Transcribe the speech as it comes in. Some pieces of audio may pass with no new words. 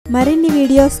మరిన్ని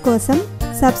వీడియోస్ కోసం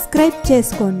సబ్స్క్రైబ్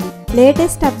చేసుకోండి.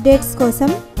 లేటెస్ట్ అప్డేట్స్ కోసం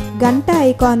గంట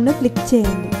ఐకాన్ను క్లిక్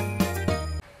చేయండి.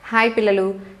 హాయ్ పిల్లలు,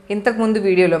 ఇంతకు ముందు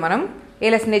వీడియోలో మనం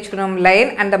ఏ లెసన్ నేర్చుకున్నాం?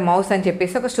 లయన్ అండ్ ద మౌస్ అని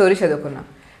చెప్పేసి ఒక స్టోరీ చదువుకున్నాం.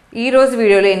 ఈరోజు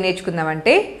వీడియోలో ఏం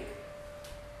నేర్చుకుందామంటే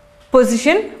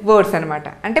పొజిషన్ వర్డ్స్ అనమాట.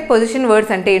 అంటే పొజిషన్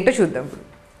వర్డ్స్ అంటే ఏంటో చూద్దాం ఇప్పుడు.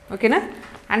 ఓకేనా?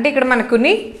 అంటే ఇక్కడ మనకు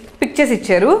కొన్ని పిక్చర్స్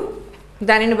ఇచ్చారు,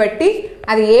 దానిని బట్టి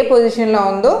అది ఏ పొజిషన్లో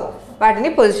ఉందో వాటిని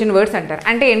పొజిషన్ వర్డ్స్ అంటారు.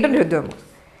 అంటే ఏంటో చూద్దాము.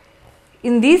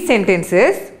 In these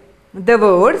sentences the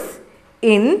words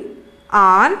in,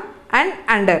 on and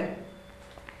under.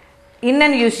 In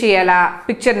అని యూజ్ చేయాలా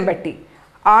పిక్చర్ని బట్టి,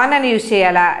 ఆన్ అని యూజ్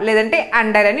చేయాలా లేదంటే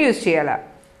అండర్ అని యూజ్ చేయాలా.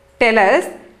 Tell us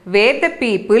wear the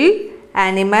people,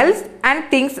 animals and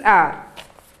things are.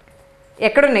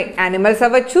 ఎక్కడున్నాయి? యానిమల్స్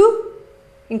అవ్వచ్చు,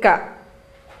 ఇంకా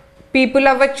పీపుల్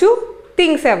అవ్వచ్చు,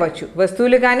 థింగ్స్ అవ్వచ్చు.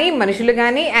 వస్తువులు కానీ మనుషులు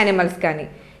కానీ యానిమల్స్ కానీ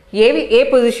ఏవి ఏ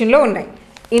పొజిషన్లో ఉన్నాయి.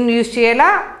 ఇన్ యూజ్ చేయాలా,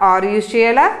 ఆర్ యూజ్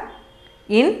చేయాలా,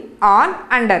 ఇన్, ఆన్,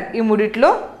 అండర్ ఈ మూడిట్లో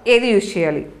ఏది యూజ్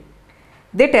చేయాలి.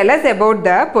 They tell us about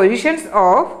the positions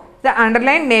of the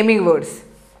underline naming words.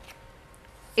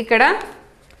 ఇక్కడ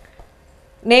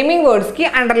నేమింగ్ వర్డ్స్కి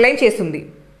అండర్లైన్ చేసింది.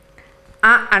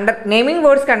 ఆ నేమింగ్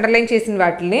వర్డ్స్కి అండర్లైన్ చేసిన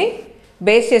వాటిని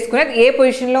బేస్ చేసుకుని అది ఏ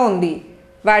పొజిషన్లో ఉంది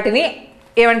వాటిని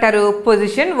ఏమంటారు?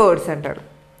 పొజిషన్ వర్డ్స్ అంటారు.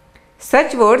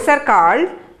 Such words are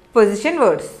called position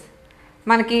words.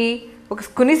 మనకి ఒక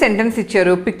కొన్ని సెంటెన్స్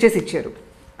ఇచ్చారు, పిక్చర్స్ ఇచ్చారు.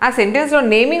 ఆ సెంటెన్స్లో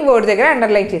నేమింగ్ వర్డ్ దగ్గర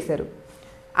అండర్లైన్ చేశారు.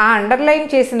 ఆ అండర్లైన్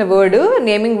చేసిన వర్డ్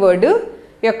నేమింగ్ వర్డ్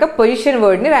యొక్క పొజిషన్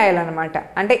వర్డ్ని రాయాలన్నమాట.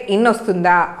 అంటే ఇన్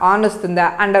వస్తుందా, ఆన్ వస్తుందా,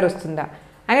 అండర్ వస్తుందా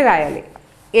అని రాయాలి.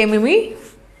 ఏమేమి?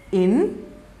 In,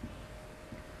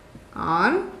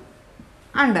 on,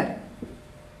 under.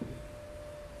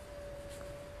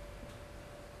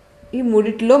 ఈ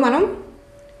మూడిట్లో మనం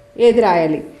ఏది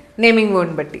రాయాలి నేమింగ్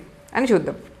వర్డ్ని బట్టి అని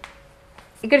చూద్దాం.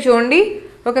 ఇక్కడ చూడండి,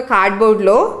 ఒక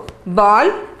కార్డ్బోర్డ్లో బాల్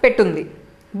పెట్టుంది,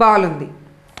 బాల్ ఉంది.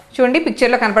 చూడండి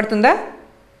పిక్చర్లో కనపడుతుందా?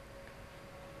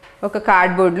 ఒక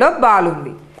కార్డ్బోర్డ్లో బాల్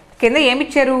ఉంది. కింద ఏమి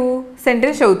ఇచ్చారు?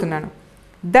 సెంటెన్స్ చదువుతున్నాను.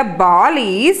 The ball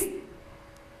is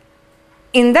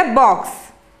in the box.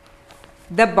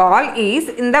 The ball is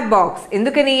in the box.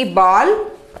 ఎందుకని? బాల్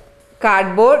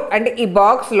కార్డ్బోర్డ్ అంటే ఈ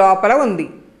బాక్స్ లోపల ఉంది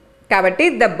కాబట్టి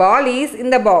the ball is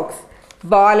in the box.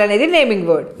 Ball అనేది నేమింగ్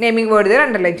వర్డ్. నేమింగ్ వర్డ్ దగ్గర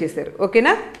అండర్లైన్ చేశారు.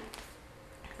 ఓకేనా?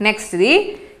 నెక్స్ట్ది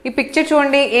ఈ పిక్చర్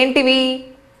చూడండి, ఏంటివి?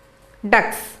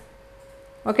 డక్స్.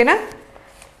 ఓకేనా?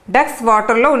 డక్స్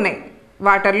వాటర్లో ఉన్నాయి,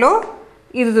 వాటర్లో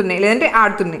ఈదుతున్నాయి లేదంటే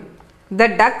ఆడుతున్నాయి. The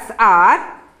ducks are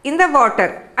in the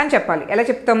water అని చెప్పాలి. ఎలా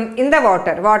చెప్తాం? ఇన్ ద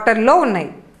వాటర్, వాటర్లో ఉన్నాయి.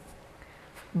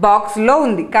 బాక్స్లో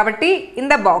ఉంది కాబట్టి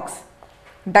ఇన్ ద బాక్స్.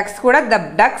 డక్స్ కూడా the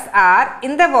ducks are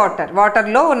in the water,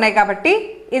 వాటర్లో ఉన్నాయి కాబట్టి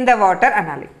ఇన్ ద వాటర్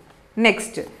అనాలి.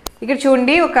 నెక్స్ట్ ఇక్కడ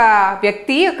చూడండి, ఒక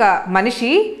వ్యక్తి, ఒక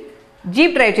మనిషి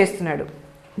జీప్ డ్రైవ్ చేస్తున్నాడు.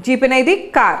 జీప్ అనేది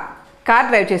కార్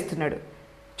డ్రైవ్ చేస్తున్నాడు.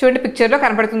 చూడండి పిక్చర్లో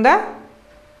కనపడుతుందా?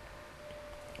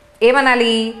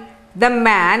 ఏమనాలి? The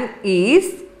man is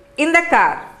in the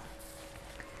car.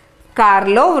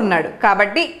 కార్లో ఉన్నాడు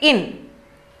కాబట్టి in.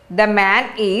 The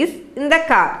man is in the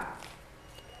car.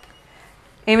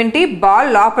 ఏమిటి?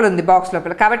 బాల్ లోపల ఉంది, బాక్స్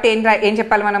లోపల కాబట్టి ఏం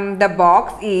చెప్పాలి మనం? The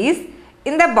box is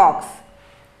in the box.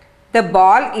 The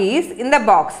ball is in the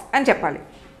box అని చెప్పాలి.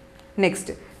 Next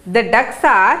the ducks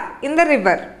are in the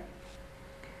river.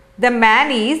 The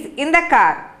man is in the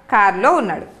కార్లో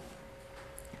ఉన్నాడు.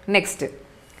 నెక్స్ట్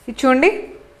ఇది చూడండి,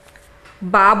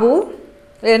 బాబు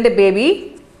లేదంటే బేబీ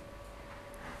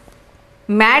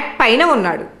మ్యాట్ పైన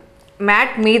ఉన్నాడు.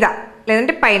 మ్యాట్ మీద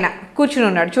లేదంటే పైన కూర్చుని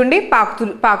ఉన్నాడు. చూడండి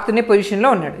పాకుతునే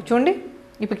పొజిషన్లో ఉన్నాడు. చూడండి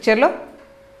ఈ పిక్చర్లో.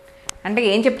 అంటే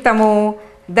ఏం చెప్తాము?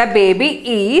 The baby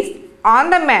is on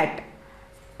the mat.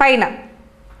 పైన,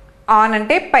 ఆన్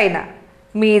అంటే పైన,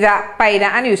 మీద, పైన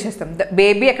అని యూజ్ చేస్తాం. ద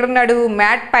బేబీ ఎక్కడ ఉన్నాడు?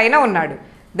 మ్యాట్ పైన ఉన్నాడు.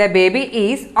 The baby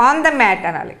is on the mat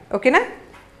అనాలి. ఓకేనా?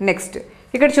 నెక్స్ట్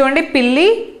ఇక్కడ చూడండి, పిల్లి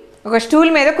ఒక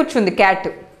స్టూల్ మీద కూర్చుంది, క్యాట్.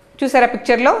 చూసారా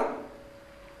పిక్చర్లో?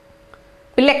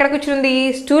 పిల్లి ఎక్కడ కూర్చుంది?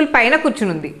 స్టూల్ పైన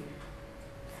కూర్చునుంది.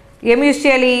 ఏమి యూజ్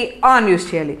చేయాలి? ఆన్ యూజ్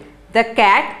చేయాలి. The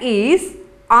cat is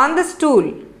on the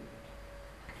stool.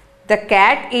 The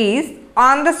cat is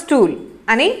on the stool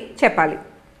అని చెప్పాలి.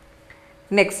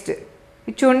 నెక్స్ట్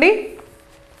ఇది చూడండి,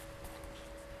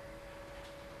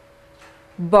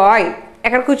 బాయ్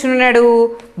ఎక్కడ కూర్చుని ఉన్నాడు?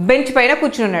 బెంచ్ పైన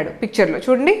కూర్చుని ఉన్నాడు. పిక్చర్లో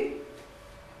చూడండి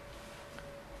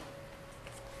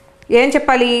ఏం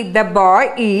చెప్పాలి? The boy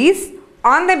is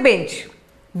on the bench.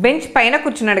 Bench పైన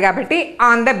కూర్చున్నాడు కాబట్టి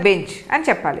ఆన్ ద బెంచ్ అని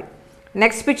చెప్పాలి.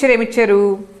 Next picture ఏమిచ్చారు?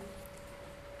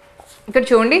 ఇక్కడ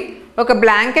చూడండి, ఒక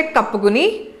బ్లాంకెట్ కప్పుకుని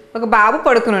ఒక బాబు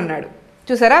పడుకుని ఉన్నాడు.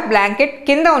 చూసారా? బ్లాంకెట్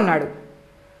కింద ఉన్నాడు.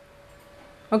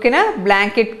 ఓకేనా?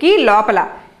 బ్లాంకెట్కి లోపల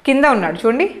కింద ఉన్నాడు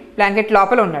చూడండి, బ్లాంకెట్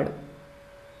లోపల ఉన్నాడు.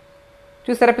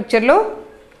 చూసారా పిక్చర్లో?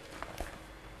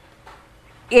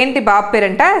 ఏంటి బాబు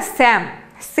పేరంట? Sam.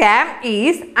 Sam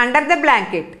is under the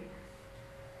blanket.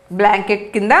 Blanket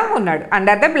కింద ఉన్నాడు,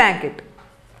 అండర్ ద బ్లాంకెట్.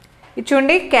 ఇది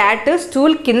చూడండి, క్యాట్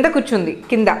స్టూల్ కింద కూర్చుంది.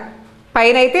 కింద,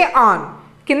 పైన అయితే ఆన్,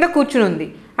 కింద కూర్చుని ఉంది.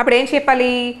 అప్పుడు ఏం చెప్పాలి?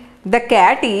 The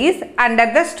cat is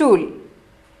under the stool.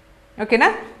 ఓకేనా?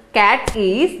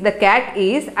 The cat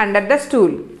is under the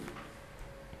stool.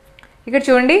 ఇక్కడ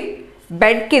చూడండి,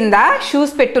 బెడ్ కింద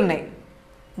షూస్ పెట్టున్నాయి.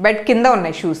 బెడ్ కింద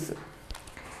ఉన్నాయి shoes.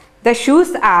 The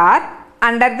shoes are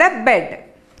under the bed.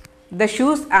 The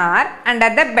shoes are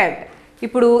under the bed.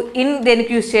 ఇప్పుడు ఇన్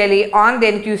దేనికి యూస్ చేయాలి, ఆన్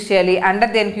దేనికి యూస్ చేయాలి,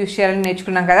 అండర్ దేనికి యూస్ చేయాలని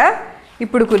నేర్చుకున్నాం కదా.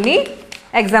 ఇప్పుడు కొన్ని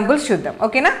ఎగ్జాంపుల్స్ చూద్దాం.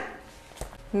 ఓకేనా?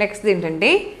 నెక్స్ట్ ఏంటంటే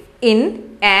ఇన్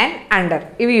అండ్ అండర్.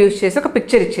 ఇవి యూస్ చేసి ఒక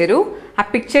పిక్చర్ ఇచ్చారు. ఆ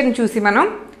పిక్చర్ని చూసి మనం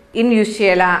ఇన్ యూస్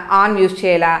చేయాలా, ఆన్ యూస్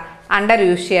చేయాలా, అండర్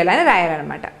యూస్ చేయాలా అని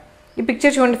రాయాలన్నమాట. ఈ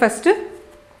పిక్చర్ చూడండి. ఫస్ట్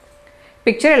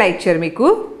పిక్చర్ ఎలా ఇచ్చారు మీకు?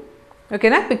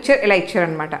 ఓకేనా? పిక్చర్ ఎలా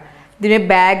ఇచ్చారనమాట. దీని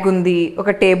బ్యాగ్ ఉంది, ఒక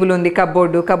టేబుల్ ఉంది,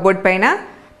 కబోర్డ్ పైన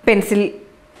పెన్సిల్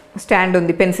స్టాండ్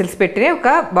ఉంది, పెన్సిల్స్ పెట్టిన ఒక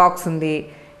బాక్స్ ఉంది,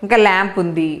 ఇంకా ల్యాంప్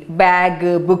ఉంది, బ్యాగ్,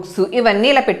 బుక్స్ ఇవన్నీ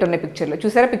ఇలా పెట్టున్నాయి పిక్చర్లో.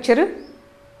 చూసారా పిక్చరు?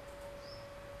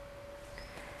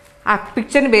 ఆ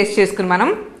పిక్చర్ని బేస్ చేసుకుని మనం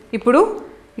ఇప్పుడు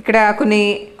ఇక్కడ కొన్ని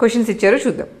క్వశ్చన్స్ ఇచ్చారు,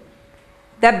 చూద్దాం.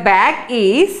 The bag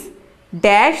is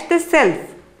dash the self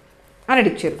అని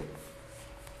ఇచ్చారు.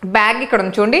 బ్యాగ్ ఇక్కడ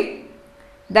ఉంది చూడండి.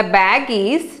 The bag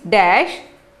is dash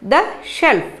the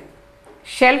shelf.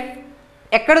 Shelf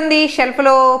ఎక్కడుంది?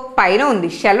 షెల్ఫ్లో పైన ఉంది.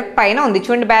 షెల్ఫ్ పైన ఉంది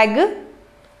చూడండి. బ్యాగ్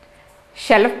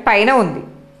షెల్ఫ్ పైన ఉంది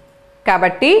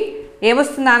కాబట్టి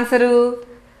ఏమొస్తుంది answer?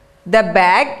 The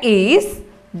bag is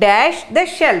dash the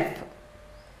shelf.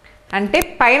 అంటే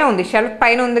పైన ఉంది, షెల్ఫ్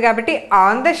పైన ఉంది కాబట్టి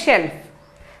on the shelf.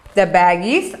 The bag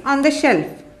is on the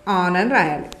shelf. On అని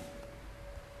రాయాలి.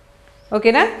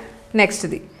 ఓకేనా?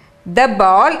 నెక్స్ట్ది the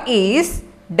ball is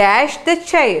dash the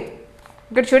chair.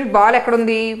 ఇక్కడ చూడండి, బాల్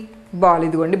ఎక్కడుంది? బాల్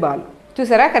ఇదిగోండి బాల్.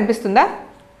 చూసారా, కనిపిస్తుందా?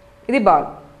 ఇది బాల్.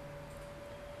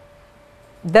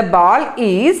 ద బాల్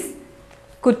ఈజ్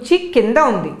కుర్చీ కింద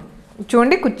ఉంది.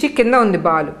 చూడండి, కుర్చీ కింద ఉంది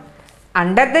బాల్.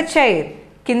 Under the chair.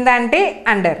 కింద అంటే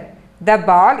under. The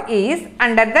ball is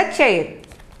under the chair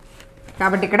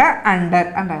కాబట్టి ఇక్కడ అండర్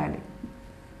అని రాయాలి.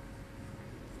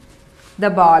 The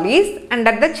ball is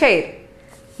under the chair.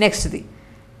 నెక్స్ట్ది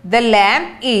the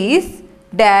lamp is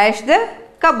dash the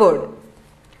cupboard.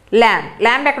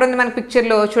 Lamp ఎక్కడ ఉంది మన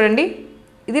పిక్చర్లో? చూడండి,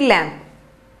 ఇది ల్యాంప్.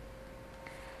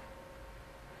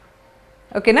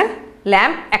 ఓకేనా?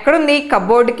 ల్యాంప్ ఎక్కడుంది?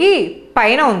 కబోర్డ్కి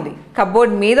పైన ఉంది,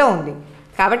 కబోర్డ్ మీద ఉంది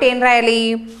కాబట్టి ఏం రాయాలి?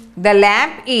 The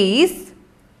lamp is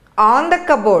on the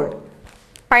cupboard.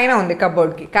 పైన ఉంది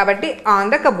కబోర్డ్కి కాబట్టి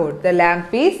on the cupboard. The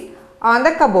lamp is on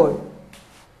the cupboard.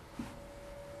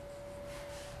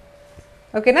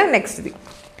 ఓకేనా? నెక్స్ట్ది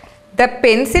the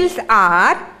pencils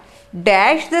are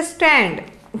dash the stand.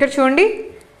 ఇక్కడ చూడండి,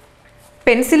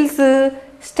 పెన్సిల్స్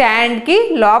స్టాండ్కి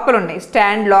లోపల ఉన్నాయి.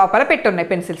 స్టాండ్ లోపల పెట్టున్నాయి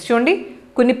పెన్సిల్స్. చూడండి,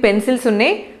 కొన్ని పెన్సిల్స్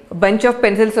ఉన్నాయి, బంచ్ ఆఫ్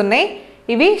పెన్సిల్స్ ఉన్నాయి.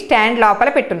 ఇవి స్టాండ్ లోపల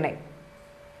పెట్టున్నాయి.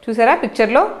 చూసారా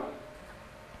పిక్చర్లో?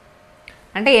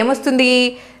 అంటే ఏమొస్తుంది?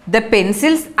 The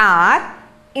pencils are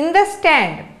in the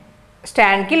stand.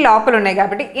 స్టాండ్కి లోపల ఉన్నాయి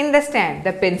కాబట్టి in the stand.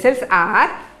 The pencils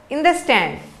are in the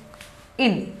stand.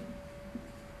 In.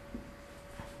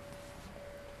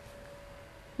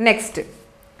 Next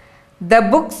the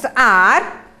books are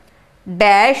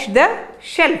dash the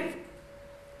shelf.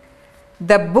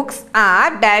 The books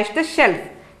are dash the shelf.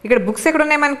 ఇక్కడ బుక్స్ ఎక్కడ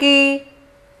ఉన్నాయి మనకి?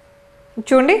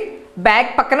 చూడండి, బ్యాగ్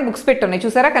పక్కన బుక్స్ పెట్టున్నాయి.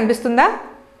 చూసారా, కనిపిస్తుందా?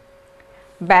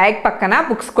 బ్యాగ్ పక్కన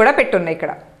బుక్స్ కూడా పెట్టున్నాయి.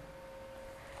 ఇక్కడ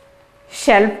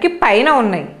షెల్ఫ్కి పైన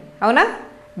ఉన్నాయి. అవునా?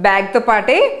 బ్యాగ్తో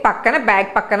పాటే పక్కన, బ్యాగ్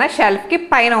పక్కన షెల్ఫ్కి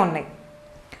పైన ఉన్నాయి.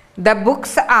 The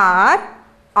books are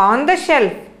on the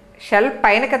shelf. Shelf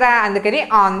పైన కదా, అందుకని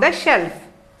on the shelf.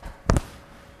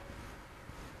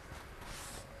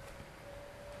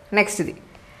 నెక్స్ట్ది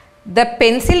the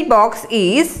pencil box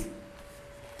is.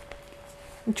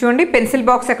 చూడండి, పెన్సిల్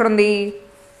బాక్స్ ఎక్కడుంది?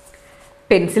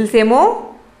 పెన్సిల్స్ ఏమో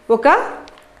ఒక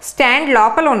స్టాండ్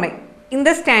లోపల ఉన్నాయి, ఇన్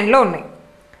ద స్టాండ్లో ఉన్నాయి.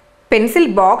 పెన్సిల్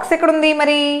బాక్స్ ఎక్కడుంది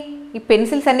మరి? ఈ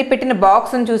పెన్సిల్స్ అన్ని పెట్టిన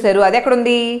బాక్స్ అని చూసారు, అది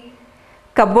ఎక్కడుంది?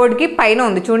 కబోర్డ్కి పైన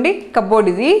ఉంది. చూడండి, కబోర్డ్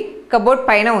ఇది, కబోర్డ్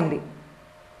పైన ఉంది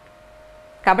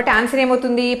కాబట్టి ఆన్సర్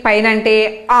ఏమవుతుంది? పైన అంటే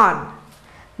on.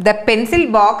 The pencil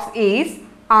box is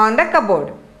on the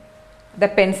cupboard. The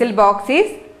pencil box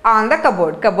is on the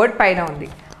cupboard. Cupboard పైన ఉంది,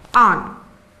 on.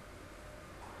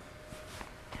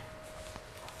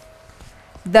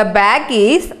 The bag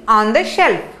is on the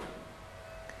shelf.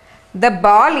 The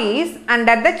ball is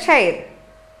under the chair.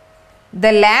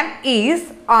 The lamp is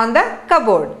on the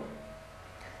cupboard.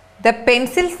 The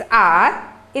pencils are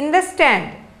in the stand.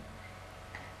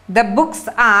 The books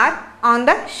are on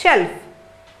the shelf.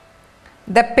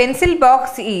 The pencil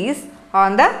box is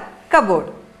on the cupboard.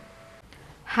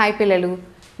 Hi పిల్లలు,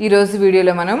 ఈరోజు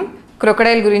వీడియోలో మనం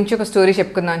crocodile గురించి ఒక story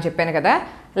చెప్పుకుందాం అని చెప్పాను కదా.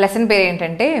 లెసన్ పేరు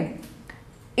ఏంటంటే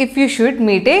if you should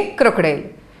meet A crocodile.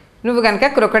 నువ్వు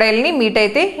కనుక క్రొకడైల్ని మీట్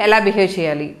అయితే ఎలా బిహేవ్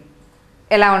చేయాలి,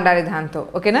 ఎలా ఉండాలి దాంతో,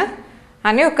 ఓకేనా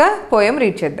అని ఒక పోయం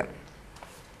రీడ్ చేద్దాం.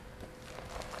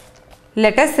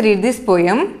 Let us read this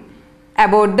poem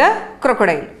about the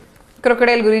crocodile.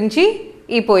 Crocodile గురించి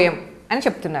ఈ పోయం అని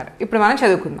చెప్తున్నారు. ఇప్పుడు మనం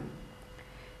చదువుకుందాం.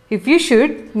 If you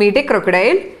should meet A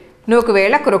crocodile, నువ్వు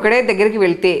ఒకవేళ క్రొకడైల్ దగ్గరికి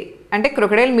వెళ్తే, అంటే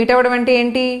క్రొకడైల్ మీట్ అవ్వడం అంటే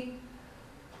ఏంటి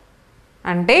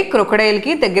అంటే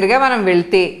క్రొకడైల్కి దగ్గరగా మనం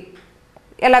వెళ్తే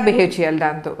ఎలా బిహేవ్ చేయాలి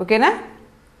దాంతో, ఓకేనా.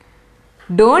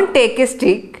 Don't take a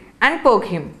stick and poke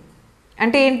him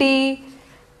అంటే ఏంటి,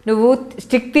 నువ్వు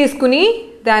స్టిక్ తీసుకుని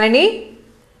దానిని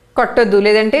కొట్టొద్దు,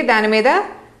 లేదంటే దాని మీద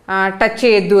టచ్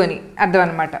చేయొద్దు అని అర్థం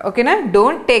అనమాట, ఓకేనా.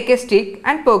 Don't take a stick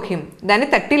and poke him, దాన్ని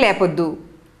తట్టి లేపొద్దు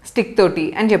స్టిక్ తోటి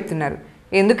అని చెప్తున్నారు.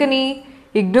 ఎందుకని,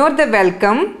 ignore the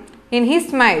welcome in he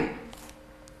smile.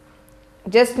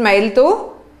 Just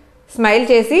smile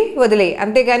చేసి వదిలే,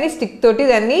 అంతేగాని స్టిక్ తోటి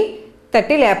దాన్ని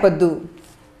తట్టి లేపొద్దు.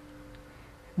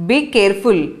 Be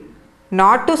careful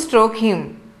not to stroke him.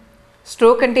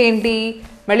 Stroke అంటే ఏంటి,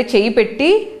 మళ్ళీ చెయ్యి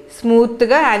పెట్టి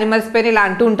స్మూత్గా యానిమల్స్ పైన ఇలా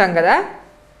అంటూ ఉంటాం కదా,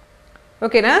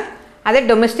 ఓకేనా. అదే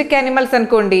డొమెస్టిక్ యానిమల్స్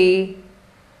అనుకోండి,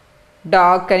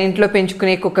 డాగ్ అని ఇంట్లో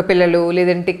పెంచుకునే కుక్క పిల్లలు,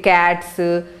 లేదంటే క్యాట్స్,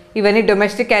 ఇవన్నీ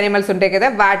డొమెస్టిక్ యానిమల్స్ ఉంటాయి కదా,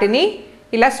 వాటిని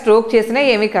ఇలా స్ట్రోక్ చేసినా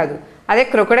ఏమీ కాదు. అదే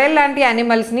క్రొకడైల్ లాంటి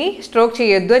యానిమల్స్ని స్ట్రోక్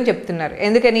చేయొద్దు అని చెప్తున్నారు.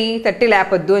 ఎందుకని, తట్టి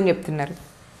లేపొద్దు అని చెప్తున్నారు.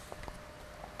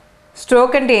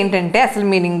 స్ట్రోక్ అంటే ఏంటంటే అసలు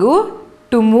meaning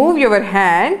to move your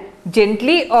hand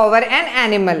gently over an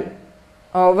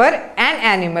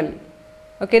animal,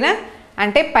 ఓకేనా.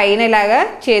 అంటే పైన ఇలాగా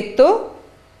చేత్తో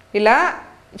ఇలా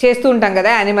చేస్తూ ఉంటాం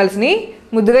కదా, యానిమల్స్ని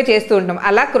ముద్దుగా చేస్తూ ఉంటాం,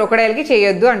 అలా క్రొకడైల్కి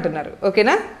చేయొద్దు అంటున్నారు,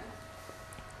 ఓకేనా.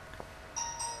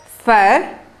 For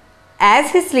as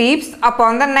he sleeps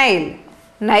upon the Nile.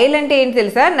 Nile అంటే ఏంటి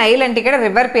తెలుసా, నైల్ అంటే ఇక్కడ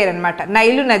రివర్ పేరు అనమాట.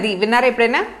 నైలు నది విన్నారా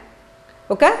ఎప్పుడైనా,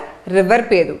 ఒక రివర్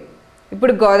పేరు.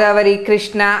 ఇప్పుడు గోదావరి,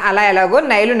 కృష్ణ అలా ఎలాగో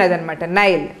నైలు నది అనమాట.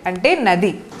 నైల్ అంటే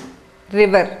నది,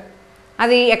 రివర్.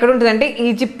 అది ఎక్కడ ఉంటుందంటే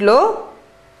ఈజిప్ట్లో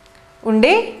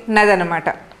ఉండే నది అనమాట.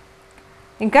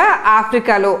 ఇంకా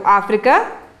ఆఫ్రికా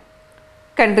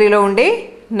కంట్రీలో ఉండే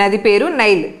నది పేరు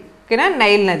నైల్, ఓకేనా.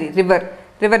 నైల్ నది,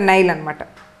 రివర్ నైల్ అనమాట.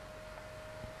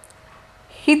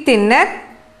 He thinner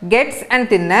gets and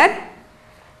thinner.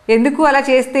 ఎందుకు అలా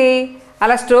చేస్తే,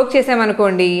 అలా స్ట్రోక్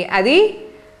చేసామనుకోండి, అది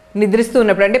నిద్రిస్తూ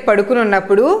ఉన్నప్పుడు అంటే పడుకుని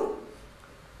ఉన్నప్పుడు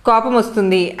కోపం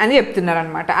వస్తుంది అని చెప్తున్నారు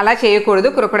అనమాట. అలా చేయకూడదు,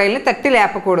 క్రొకడైల్ని తట్టి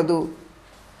లేపకూడదు.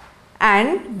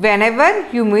 And when ever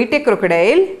you meet A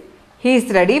crocodile he's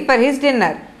ready for his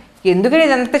dinner. ఎందుకని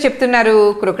ఇదంతా చెప్తున్నారు,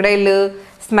 క్రొకడైల్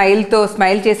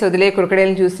స్మైల్ చేసి వదిలే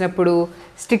క్రొకడైల్ని చూసినప్పుడు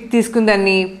స్టిక్ తీసుకుని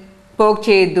దాన్ని పోక్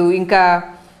చేయొద్దు.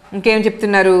 ఇంకేం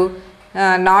చెప్తున్నారు,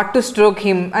 నాట్ టు స్ట్రోక్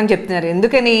హిమ్ అని చెప్తున్నారు.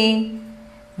 ఎందుకని,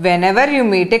 when ever you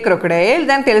meet A crocodile,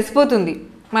 దానికి తెలిసిపోతుంది.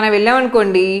 మనం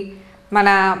వెళ్ళామనుకోండి, మన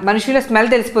మనుషుల స్మెల్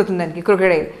తెలిసిపోతుంది దానికి,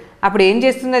 క్రొకడైల్. అప్పుడు ఏం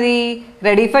చేస్తుంది, అది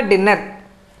రెడీ ఫర్ డిన్నర్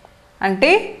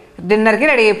అంటే డిన్నర్కి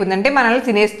రెడీ అయిపోతుంది, అంటే మనల్ని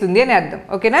తినేస్తుంది అని అర్థం,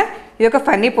 ఓకేనా. ఇది ఒక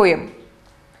ఫన్నీ పోయం,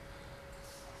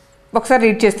 ఒకసారి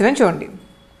రీడ్ చేస్తున్నాను చూడండి.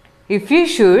 If you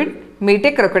should meet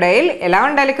A crocodile, ఎలా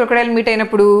ఉండాలి క్రొకడైల్ మీట్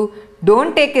అయినప్పుడు,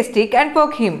 don't take a stick and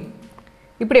poke him.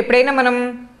 ఇప్పుడు ఎప్పుడైనా మనం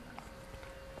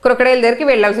క్రొకడైల్ దగ్గరికి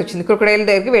వెళ్ళాల్సి వచ్చింది, క్రొకడైల్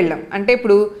దగ్గరికి వెళ్ళాం అంటే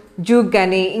ఇప్పుడు జూకి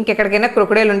కానీ ఇంకెక్కడికైనా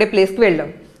క్రొకడైల్ ఉండే ప్లేస్కి వెళ్ళాం.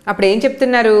 అప్పుడు ఏం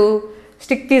చెప్తున్నారు,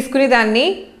 స్టిక్ తీసుకుని దాన్ని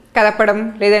కదపడం,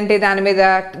 లేదంటే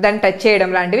దాన్ని టచ్ చేయడం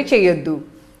లాంటివి చేయొద్దు.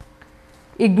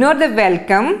 Ignore the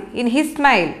welcome in his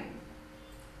smile,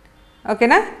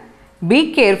 ఓకేనా. Be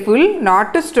careful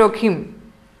not to stroke him.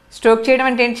 Stroke చేయడం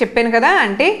అంటే ఏంటి చెప్పాను కదా,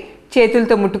 అంటే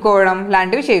చేతులతో ముట్టుకోవడం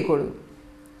లాంటివి చేయకూడదు.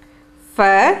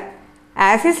 For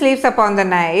as he sleeps upon the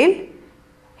Nile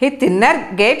he thinner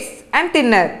gets and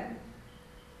thinner.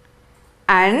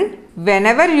 And when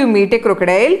ever you meet A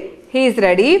crocodile he is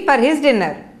ready for his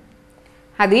dinner.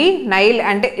 అది నైల్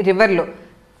అంటే రివర్లో,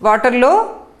 వాటర్లో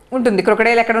ఉంటుంది.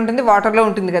 క్రొకడైల్ ఎక్కడ ఉంటుంది, వాటర్లో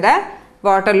ఉంటుంది కదా.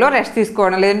 వాటర్లో రెస్ట్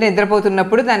తీసుకోవడం, లేదంటే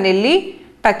నిద్రపోతున్నప్పుడు దాన్ని వెళ్ళి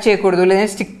టచ్ చేయకూడదు,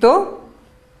 లేదంటే స్టిక్తో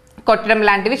కొట్టడం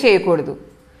లాంటివి చేయకూడదు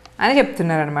అని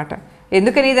చెప్తున్నారు అనమాట.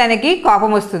 ఎందుకని, దానికి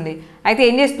కోపం వస్తుంది. అయితే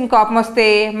ఏం చేస్తుంది, కోపం వస్తే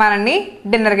మనల్ని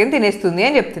డిన్నర్కి తినేస్తుంది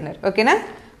అని చెప్తున్నారు, ఓకేనా.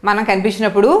 మనం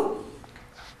కనిపించినప్పుడు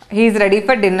హీఈస్ రెడీ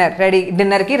ఫర్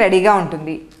డిన్నర్కి రెడీగా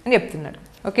ఉంటుంది అని చెప్తున్నారు,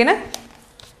 ఓకేనా.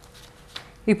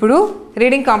 ఇప్పుడు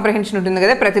రీడింగ్ కాంప్రహెన్షన్ ఉంటుంది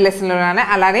కదా ప్రతి లెసన్లోనే,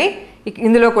 అలానే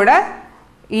ఇందులో కూడా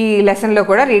ఈ లెసన్లో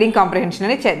కూడా రీడింగ్ కాంప్రహెన్షన్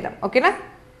అనేది చేద్దాం, ఓకేనా.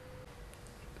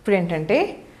 ఇప్పుడు ఏంటంటే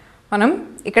మనం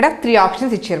ఇక్కడ 3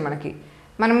 ఆప్షన్స్ ఇచ్చారు మనకి.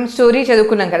 మనం స్టోరీ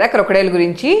చదువుకున్నాం కదా క్రొకడైల్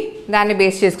గురించి, దాన్ని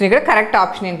బేస్ చేసుకుని ఇక్కడ కరెక్ట్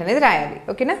ఆప్షన్ ఏంటనేది రాయాలి.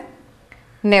 ఓకేనా?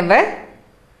 నెవర్,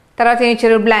 తర్వాత ఏం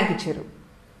ఇచ్చారు, బ్లాంక్ ఇచ్చారు.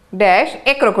 Dash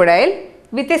A crocodile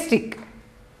with a stick.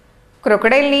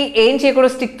 క్రొకడైల్ని ఏం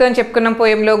చేయకూడదు స్టిక్తో అని చెప్పుకున్నాం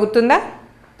పోయంలో, గుర్తుందా?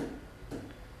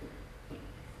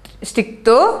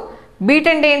 స్టిక్తో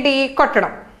బీట్ అంటే ఏంటి,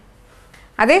 కొట్టడం.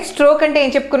 అదే స్ట్రోక్ అంటే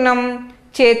ఏం చెప్పుకున్నాం,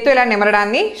 చేత్తో ఇలా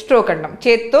నిమరడాన్ని స్ట్రోక్ అంటాం.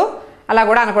 చేత్తో అలా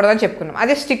కూడా అనకూడదని చెప్పుకున్నాం.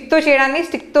 అదే స్టిక్తో చేయడాన్ని,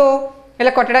 స్టిక్తో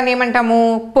ఇలా కొట్టడాన్ని ఏమంటాము,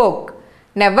 poke.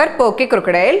 Never poke A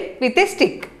crocodile with a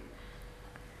stick.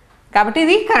 కాబట్టి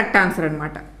ఇది కరెక్ట్ ఆన్సర్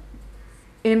అనమాట.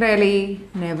 ఏం రాయాలి,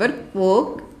 never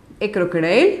poke A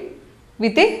crocodile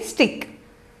with a stick.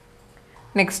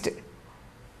 Next,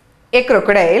 A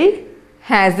crocodile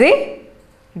has a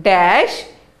dash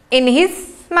in his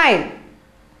smile.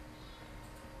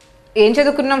 ఏం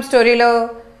చదువుకున్నాం స్టోరీలో,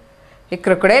 ఏ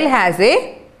క్రొకడైల్ హ్యాజ్ ఏ,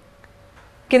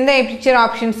 కింద ఏ picture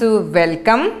options,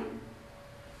 welcome,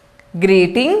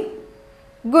 greeting,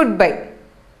 good bye.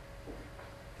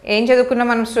 ఏం చదువుకున్నాం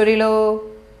మనం స్టోరీలో,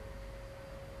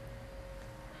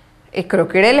 ఏ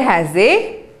crocodile has a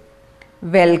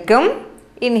welcome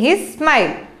in his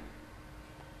smile.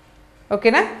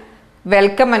 ఓకేనా?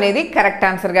 Welcome అనేది కరెక్ట్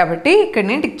ఆన్సర్ కాబట్టి ఇక్కడ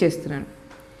నేను టిక్ చేస్తున్నాను.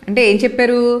 అంటే ఏం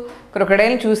చెప్పారు,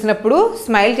 క్రొకడైల్ని చూసినప్పుడు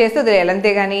స్మైల్ చేస్తే వదిలేయాలి,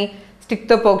 అంతేగాని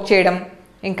స్టిక్తో పోక్ చేయడం,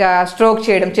 ఇంకా స్ట్రోక్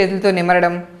చేయడం, చేతులతో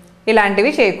నిమరడం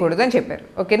ఇలాంటివి చేయకూడదు అని చెప్పారు.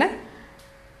 ఓకేనా?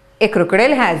 ఏ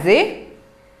crocodile has a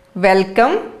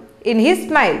welcome in his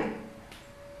smile.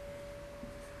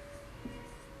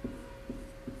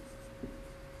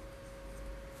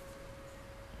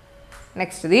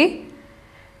 నెక్స్ట్ది,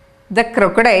 the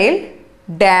crocodile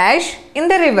dash in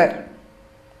the river.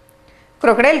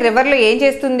 Crocodile రివర్లో ఏం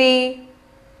చేస్తుంది,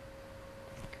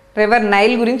 రివర్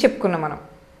నైల్ గురించి చెప్పుకున్నాం మనం.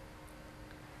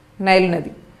 నైల్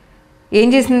నది ఏం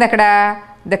చేసింది అక్కడ,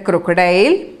 the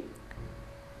crocodile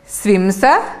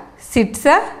స్విమ్సా,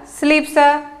 సిట్సా, స్లీప్సా.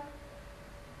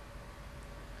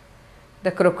 The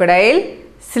crocodile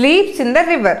sleeps in the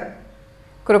river.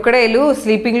 క్రొకడైలు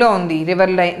స్లీపింగ్లో ఉంది,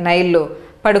 రివర్ నైల్లో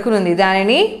పడుకుని ఉంది,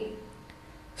 దానిని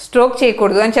స్ట్రోక్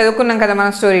చేయకూడదు అని చదువుకున్నాం కదా మన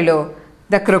స్టోరీలో.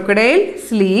 The crocodile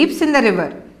sleeps in the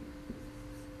river.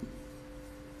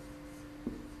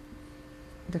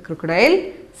 The crocodile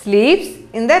sleeps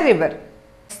in the river.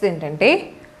 ఏంటంటే,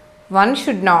 one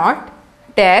should not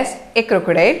dash A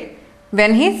crocodile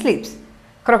when he sleeps.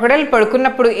 Crocodile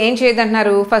పడుకున్నప్పుడు ఏం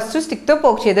చేయదంటున్నారు, ఫస్ట్ స్టిక్తో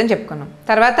పోక్ చేయదని చెప్పుకున్నాం.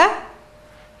 తర్వాత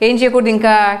ఏం చేయకూడదు,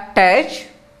 ఇంకా టచ్,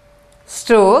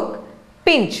 స్ట్రోక్,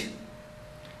 పించ్.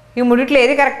 ఈ మూడిట్లో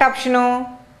ఏది కరెక్ట్ ఆప్షను,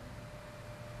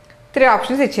 3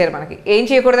 ఆప్షన్స్ ఇచ్చారు మనకి. ఏం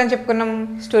చేయకూడదని చెప్పుకున్నాం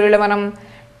స్టోరీలో మనం,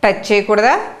 టచ్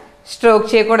చేయకూడదా, స్ట్రోక్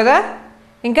చేయకూడదా,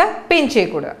 ఇంకా పించ్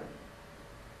చేయకూడదా.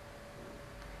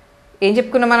 ఏం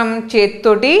చెప్పుకున్నాం మనం,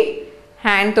 చేతితోటి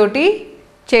హ్యాండ్ తోటి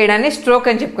చేయడాన్ని స్ట్రోక్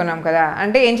అని చెప్పుకున్నాం కదా.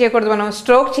 అంటే ఏం చేయకూడదు మనం,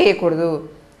 స్ట్రోక్ చేయకూడదు.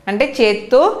 అంటే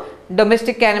చేతితో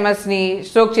డొమెస్టిక్ యానిమల్స్ని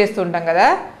స్ట్రోక్ చేస్తూ ఉంటాం కదా,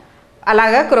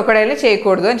 అలాగా క్రొకడైల్ని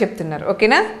చేయకూడదు అని చెప్తున్నారు.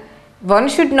 ఓకేనా? One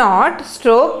should not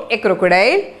stroke A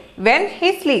crocodile when he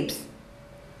sleeps.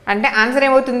 అంటే ఆన్సర్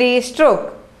ఏమవుతుంది, స్ట్రోక్.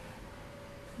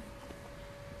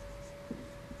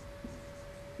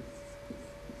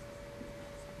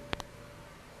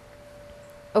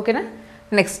 ఓకేనా?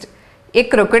 Next, A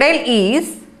crocodile is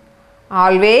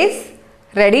always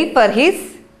ready for his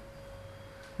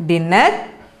dinner,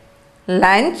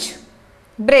 lunch,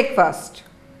 breakfast.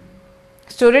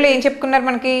 స్టోరీలో ఏం చెప్పుకున్నారు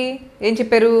మనకి, ఏం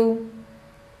చెప్పారు,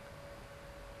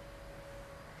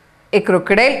 ఏ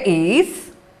crocodile is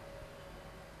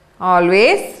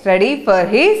always ready for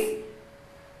his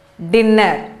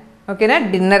dinner. ఓకేనా?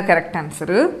 Dinner correct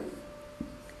answer.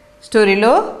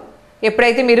 స్టోరీలో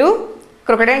ఎప్పుడైతే మీరు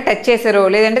క్రొకడైల్ని టచ్ చేశారో,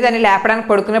 లేదంటే దాన్ని లేపడానికి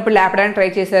పడుకున్నప్పుడు లేపడానికి ట్రై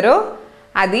చేశారో,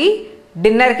 అది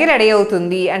డిన్నర్కి రెడీ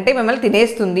అవుతుంది, అంటే మిమ్మల్ని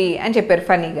తినేస్తుంది అని చెప్పారు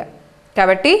ఫనీగా.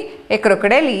 కాబట్టి ఏ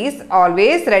crocodile is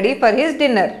always ready for his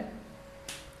dinner.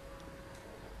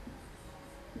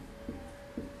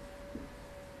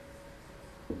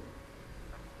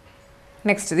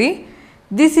 నెక్స్ట్ది,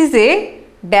 this is a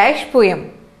dash poem.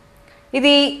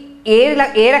 ఇది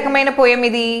ఏ రకమైన పోయం,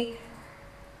 ఇది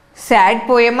సాడ్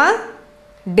పోయమా,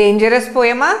 డేంజరస్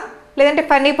పోయమా, లేదంటే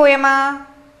ఫన్నీ పోయమా?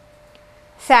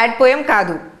 సాడ్ పోయం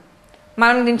కాదు,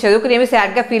 మనం దీన్ని చదువుకుని ఏమి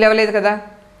సాడ్గా ఫీల్ అవ్వలేదు కదా.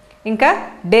 ఇంకా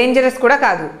డేంజరస్ కూడా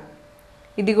కాదు,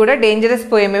 ఇది కూడా డేంజరస్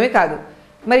పోయం ఏమి కాదు.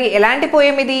 మరి ఎలాంటి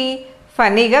పోయం ఇది,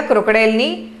 ఫన్నీగా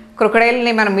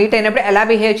క్రొకడైల్ని మనం మీట్ అయినప్పుడు ఎలా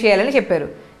బిహేవ్ చేయాలని చెప్పారు.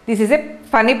 This is a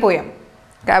funny poem.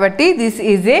 కాబట్టి దిస్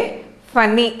ఈజ్ ఏ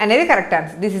ఫన్నీ అనేది correct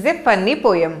answer. This is a funny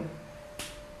poem.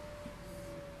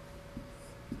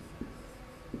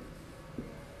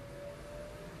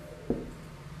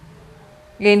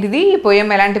 ఏంటిది ఈ పోయం?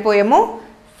 ఎలాంటి పోయము?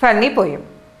 Funny poem.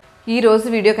 ఈరోజు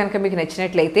వీడియో కనుక మీకు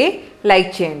నచ్చినట్లయితే లైక్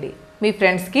చేయండి, మీ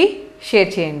ఫ్రెండ్స్కి షేర్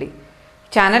చేయండి.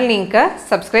 ఛానల్ని ఇంకా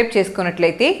సబ్స్క్రైబ్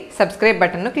చేసుకున్నట్లయితే సబ్స్క్రైబ్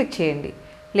బటన్ను క్లిక్ చేయండి.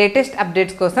 లేటెస్ట్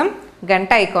అప్డేట్స్ కోసం గంట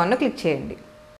ఐకాన్ను క్లిక్ చేయండి.